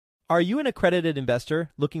Are you an accredited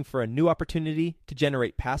investor looking for a new opportunity to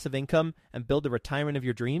generate passive income and build the retirement of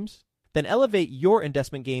your dreams? Then elevate your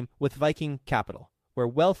investment game with Viking Capital, where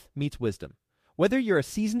wealth meets wisdom. Whether you're a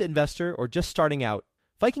seasoned investor or just starting out,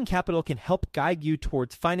 Viking Capital can help guide you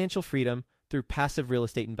towards financial freedom through passive real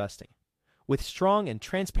estate investing. With strong and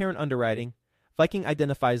transparent underwriting, Viking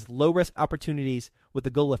identifies low-risk opportunities with the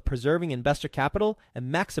goal of preserving investor capital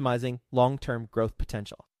and maximizing long-term growth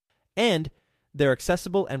potential. And their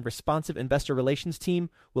accessible and responsive investor relations team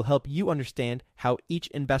will help you understand how each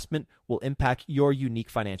investment will impact your unique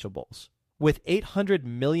financial goals. With $800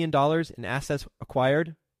 million in assets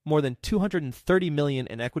acquired, more than $230 million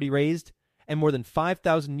in equity raised, and more than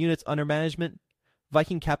 5,000 units under management,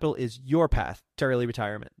 Viking Capital is your path to early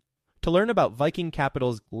retirement. To learn about Viking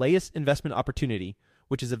Capital's latest investment opportunity,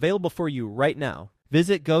 which is available for you right now,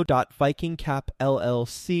 visit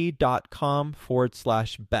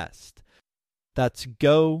go.vikingcapllc.com/best. That's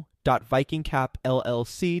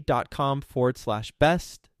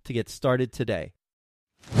go.vikingcapllc.com/best to get started today.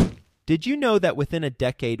 Did you know that within a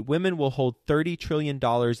decade, women will hold $30 trillion in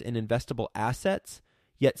investable assets?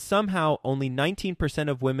 Yet somehow only 19%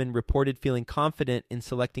 of women reported feeling confident in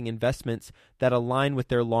selecting investments that align with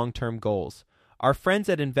their long-term goals. Our friends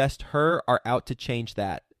at InvestHer are out to change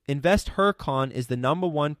that. InvestHerCon is the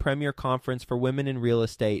 #1 premier conference for women in real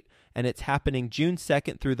estate, and it's happening June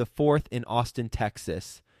 2nd through the 4th in Austin,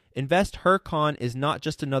 Texas. InvestHerCon is not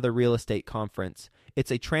just another real estate conference. It's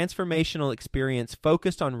a transformational experience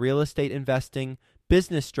focused on real estate investing,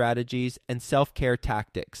 business strategies, and self-care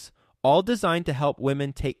tactics, all designed to help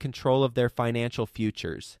women take control of their financial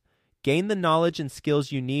futures. Gain the knowledge and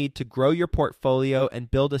skills you need to grow your portfolio and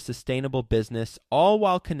build a sustainable business, all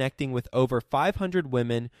while connecting with over 500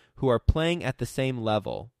 women who are playing at the same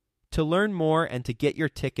level. To learn more and to get your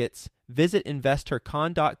tickets, visit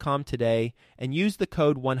InvestHerCon.com today and use the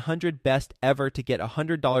code 100BESTEVER to get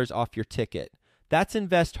 $100 off your ticket. That's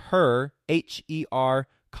InvestHer, H-E-R,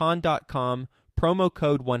 con.com, promo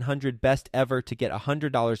code 100BESTEVER to get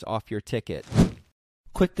 $100 off your ticket.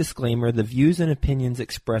 Quick disclaimer, the views and opinions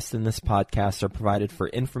expressed in this podcast are provided for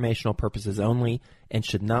informational purposes only and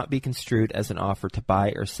should not be construed as an offer to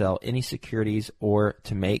buy or sell any securities or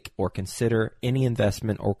to make or consider any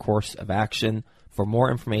investment or course of action. For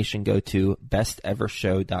more information, go to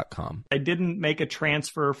bestevershow.com. I didn't make a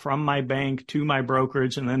transfer from my bank to my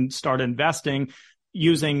brokerage and then start investing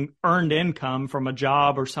using earned income from a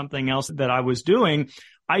job or something else that I was doing.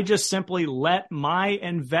 I just simply let my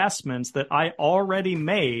investments that I already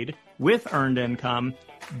made with earned income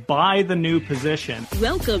buy the new position.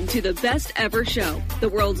 Welcome to the Best Ever Show, the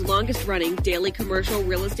world's longest running daily commercial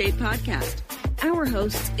real estate podcast. Our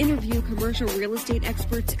hosts interview commercial real estate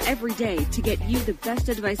experts every day to get you the best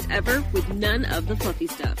advice ever with none of the fluffy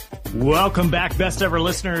stuff. Welcome back, Best Ever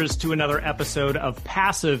listeners, to another episode of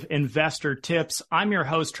Passive Investor Tips. I'm your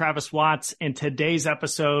host, Travis Watts. In today's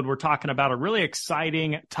episode, we're talking about a really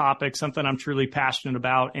exciting topic, something I'm truly passionate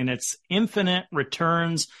about, and it's infinite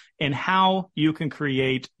returns and how you can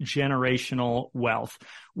create generational wealth.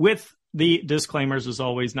 With the disclaimers, as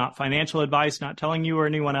always, not financial advice, not telling you or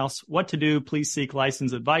anyone else what to do. Please seek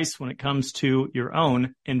licensed advice when it comes to your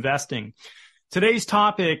own investing. Today's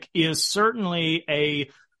topic is certainly a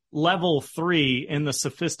level 3 in the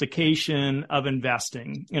sophistication of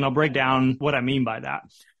investing, and I'll break down what I mean by that.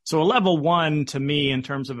 So a level 1 to me in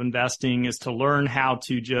terms of investing is to learn how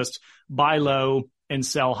to just buy low and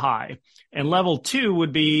sell high. And level 2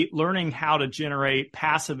 would be learning how to generate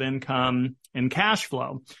passive income and cash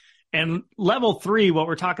flow. And level 3, what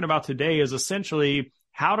we're talking about today, is essentially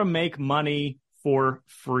how to make money for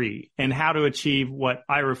free and how to achieve what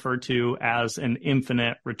I refer to as an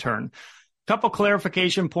infinite return. Couple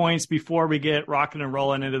clarification points before we get rocking and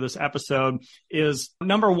rolling into this episode is,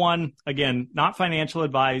 number 1, again, not financial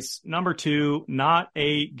advice. Number 2, not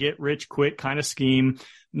a get rich quick kind of scheme.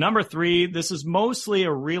 Number 3, this is mostly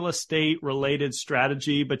a real estate related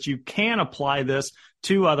strategy, but you can apply this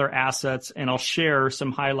to other assets, and I'll share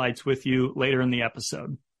some highlights with you later in the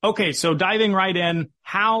episode. Okay, so diving right in,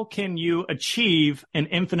 how can you achieve an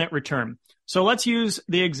infinite return? So let's use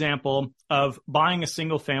the example of buying a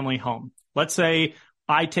single family home. Let's say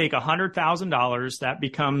I take $100,000, that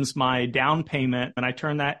becomes my down payment, and I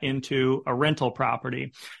turn that into a rental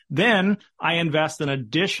property. Then I invest an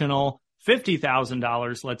additional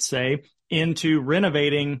 $50,000, let's say, into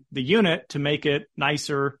renovating the unit to make it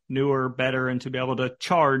nicer, newer, better, and to be able to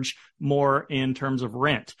charge more in terms of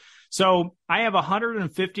rent. So I have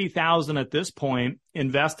 $150,000 at this point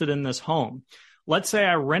invested in this home. Let's say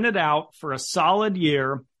I rent it out for a solid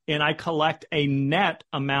year and I collect a net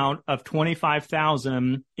amount of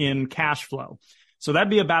 $25,000 in cash flow. So that'd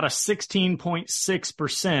be about a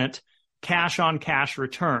 16.6% cash on cash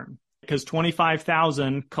return, because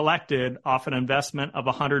 25,000 collected off an investment of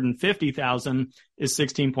 150,000 is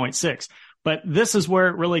 16.6. But this is where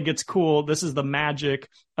it really gets cool. This is the magic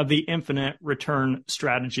of the infinite return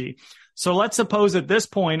strategy. So let's suppose at this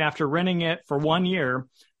point, after renting it for 1 year,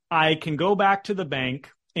 I can go back to the bank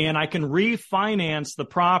and I can refinance the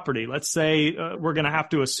property. Let's say we're going to have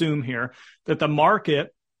to assume here that the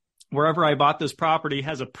market, wherever I bought this property,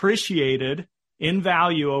 has appreciated in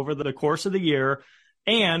value over the course of the year,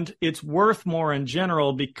 and it's worth more in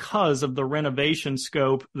general because of the renovation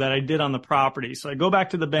scope that I did on the property. So I go back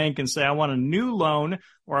to the bank and say, I want a new loan,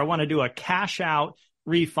 or I want to do a cash out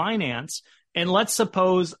refinance. And let's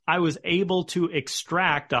suppose I was able to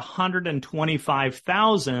extract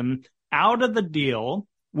 $125,000 out of the deal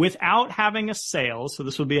without having a sale. So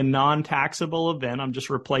this would be a non-taxable event. I'm just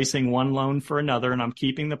replacing one loan for another, and I'm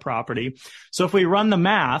keeping the property. So if we run the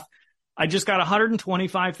math, I just got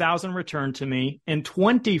 $125,000 returned to me and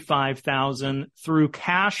 $25,000 through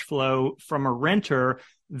cash flow from a renter.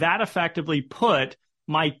 That effectively put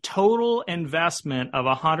my total investment of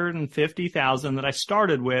 $150,000 that I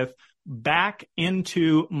started with back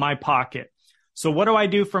into my pocket. So what do I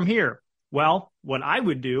do from here? Well, what I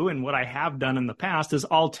would do, and what I have done in the past, is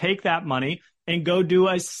I'll take that money and go do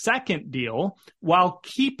a second deal while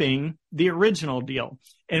keeping the original deal.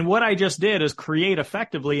 And what I just did is create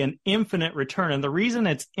effectively an infinite return. And the reason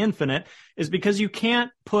it's infinite is because you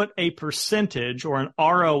can't put a percentage or an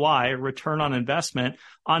ROI, return on investment,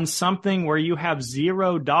 on something where you have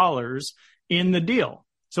 $0 in the deal.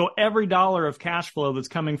 So every dollar of cash flow that's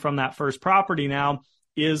coming from that first property now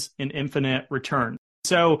is an infinite return.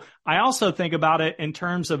 So I also think about it in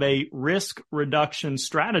terms of a risk reduction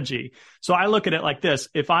strategy. So I look at it like this.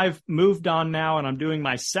 If I've moved on now and I'm doing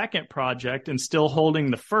my second project and still holding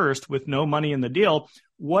the first with no money in the deal,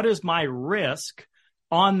 what is my risk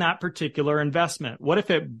on that particular investment? What if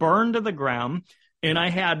it burned to the ground and I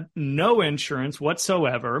had no insurance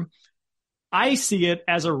whatsoever? I see it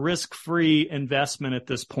as a risk-free investment at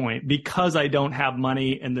this point because I don't have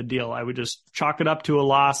money in the deal. I would just chalk it up to a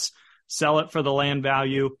loss, sell it for the land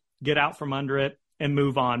value, get out from under it, and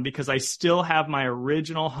move on, because I still have my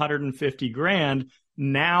original $150,000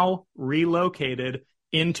 now relocated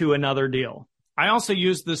into another deal. I also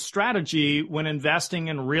use this strategy when investing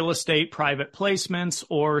in real estate private placements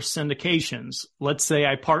or syndications. Let's say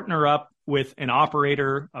I partner up with an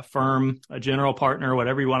operator, a firm, a general partner,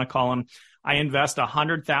 whatever you want to call them. I invest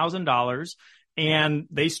 $100,000 and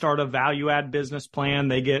they start a value add business plan.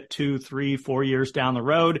 They get 2, 3, 4 years down the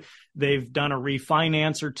road. They've done a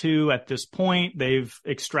refinance or two at this point. They've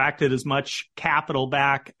extracted as much capital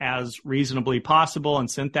back as reasonably possible and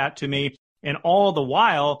sent that to me. And all the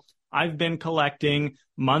while, I've been collecting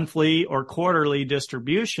monthly or quarterly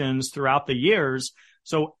distributions throughout the years.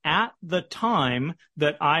 So at the time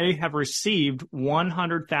that I have received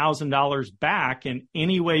 $100,000 back in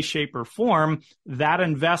any way, shape, or form, that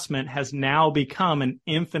investment has now become an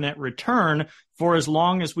infinite return for as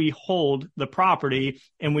long as we hold the property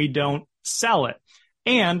and we don't sell it.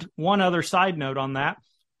 And one other side note on that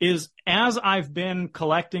is, as I've been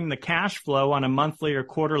collecting the cash flow on a monthly or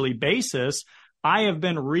quarterly basis, I have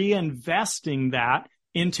been reinvesting that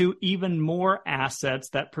into even more assets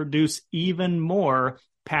that produce even more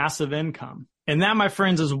passive income. And that, my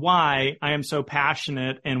friends, is why I am so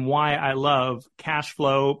passionate and why I love cash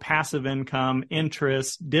flow, passive income,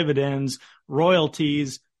 interest, dividends,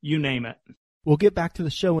 royalties, you name it. We'll get back to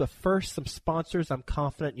the show, but first, some sponsors I'm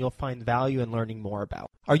confident you'll find value in learning more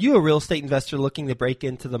about. Are you a real estate investor looking to break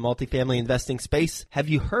into the multifamily investing space? Have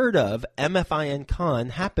you heard of MFIN Con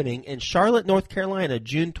happening in Charlotte, North Carolina,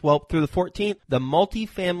 June 12th through the 14th? The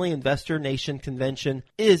Multifamily Investor Nation Convention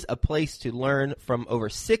is a place to learn from over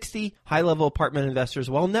 60 high-level apartment investors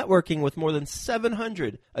while networking with more than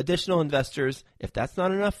 700 additional investors. If that's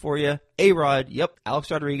not enough for you, A-Rod,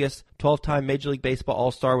 Alex Rodriguez, 12-time Major League Baseball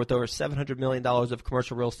All-Star with over $700 million of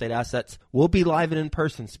commercial real estate assets, will be live and in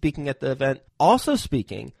person speaking at the event. Also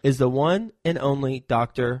speaking is the one and only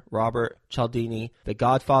Dr. Robert Cialdini, the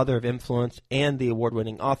godfather of influence and the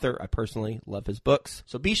award-winning author. I personally love his books.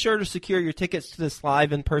 So be sure to secure your tickets to this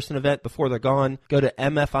live in-person event before they're gone. Go to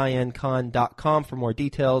mfincon.com for more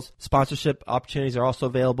details. Sponsorship opportunities are also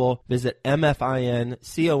available. Visit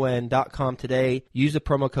mfincon.com today. Use the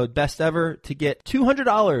promo code BESTEVER to get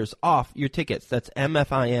 $200 off your tickets. That's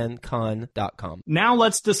mfincon.com. Now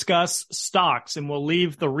let's discuss stocks, and we'll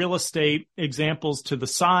leave the real estate examples to the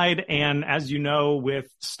side. And as you know, with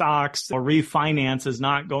stocks, or refinance is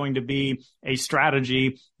not going to be a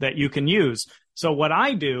strategy that you can use. So what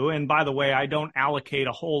I do, and by the way, I don't allocate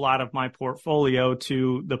a whole lot of my portfolio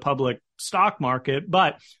to the public stock market,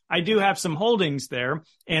 but I do have some holdings there,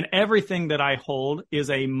 and everything that I hold is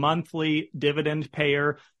a monthly dividend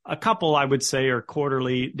payer. A couple, I would say, are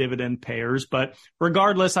quarterly dividend payers, but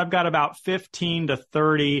regardless, I've got about 15 to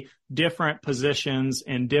 30 different positions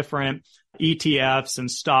in different ETFs and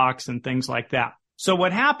stocks and things like that. So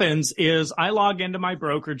what happens is I log into my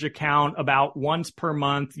brokerage account about once per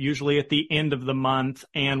month, usually at the end of the month.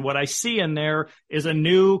 And what I see in there is a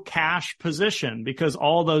new cash position because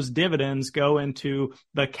all those dividends go into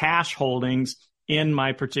the cash holdings in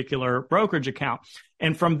my particular brokerage account.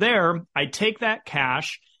 And from there, I take that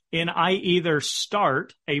cash and I either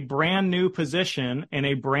start a brand new position in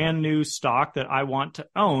a brand new stock that I want to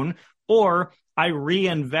own, or I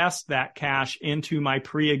reinvest that cash into my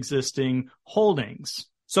pre-existing holdings.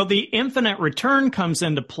 So the infinite return comes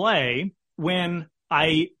into play when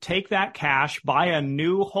I take that cash, buy a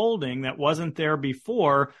new holding that wasn't there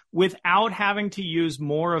before without having to use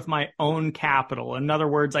more of my own capital. In other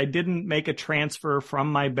words, I didn't make a transfer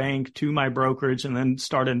from my bank to my brokerage and then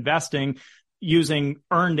start investing using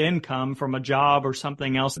earned income from a job or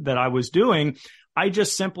something else that I was doing. I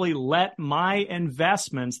just simply let my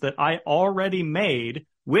investments that I already made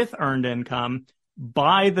with earned income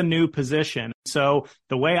buy the new position. So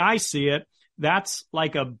the way I see it, that's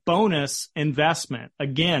like a bonus investment.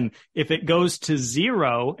 Again, if it goes to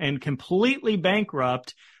zero and completely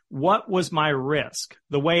bankrupt, what was my risk?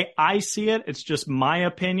 The way I see it, it's just my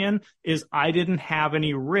opinion, is I didn't have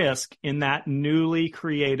any risk in that newly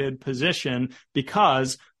created position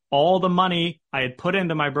because all the money I had put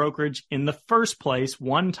into my brokerage in the first place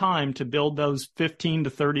one time to build those 15 to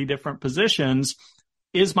 30 different positions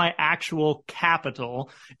is my actual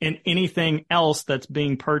capital, and anything else that's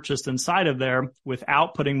being purchased inside of there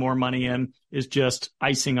without putting more money in is just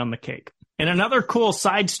icing on the cake. And another cool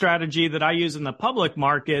side strategy that I use in the public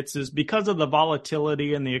markets is because of the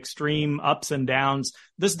volatility and the extreme ups and downs,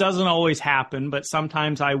 this doesn't always happen, but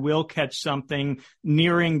sometimes I will catch something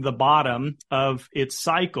nearing the bottom of its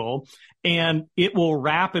cycle, and it will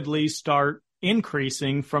rapidly start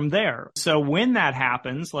increasing from there. So when that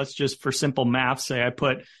happens, let's just for simple math say I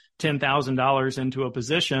put $10,000 into a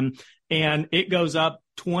position and it goes up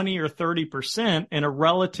 20 or 30% in a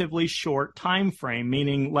relatively short time frame,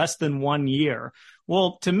 meaning less than 1 year.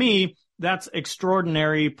 Well, to me, that's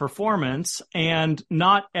extraordinary performance, and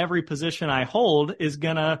not every position I hold is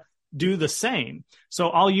going to do the same. So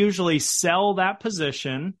I'll usually sell that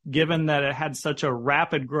position, given that it had such a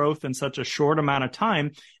rapid growth in such a short amount of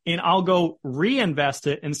time, and I'll go reinvest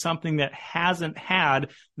it in something that hasn't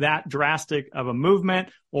had that drastic of a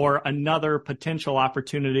movement or another potential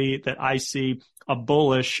opportunity that I see a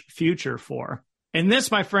bullish future for. And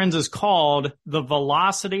this, my friends, is called the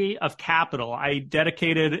velocity of capital. I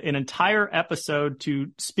dedicated an entire episode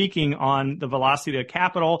to speaking on the velocity of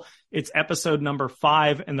capital. It's episode number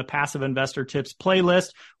 5 in the Passive Investor Tips playlist,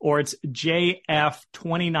 or it's JF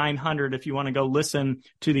 2900 if you want to go listen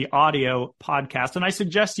to the audio podcast. And I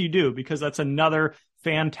suggest you do, because that's another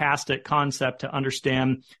fantastic concept to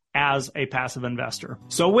understand as a passive investor.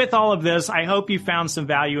 So with all of this, I hope you found some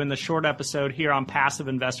value in the short episode here on Passive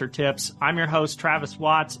Investor Tips. I'm your host, Travis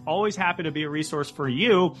Watts. Always happy to be a resource for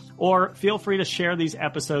you, or feel free to share these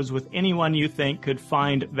episodes with anyone you think could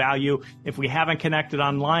find value. If we haven't connected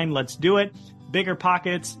online, let's do it. Bigger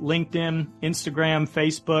Pockets, LinkedIn, Instagram,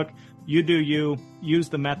 Facebook. You do you. Use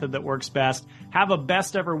the method that works best. Have a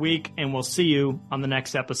best ever week, and we'll see you on the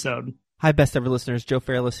next episode. Hi, best ever listeners. Joe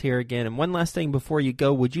Fairless here again. And one last thing before you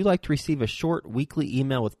go, would you like to receive a short weekly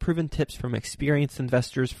email with proven tips from experienced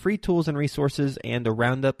investors, free tools and resources, and a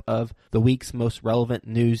roundup of the week's most relevant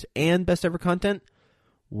news and best ever content?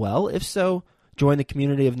 Well, if so, join the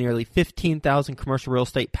community of nearly 15,000 commercial real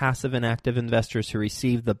estate passive and active investors who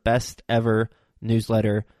receive the best ever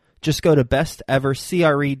newsletter. Just go to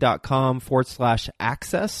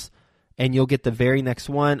bestevercre.com/access. And you'll get the very next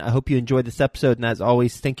one. I hope you enjoyed this episode. And as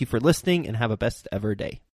always, thank you for listening and have a best ever day.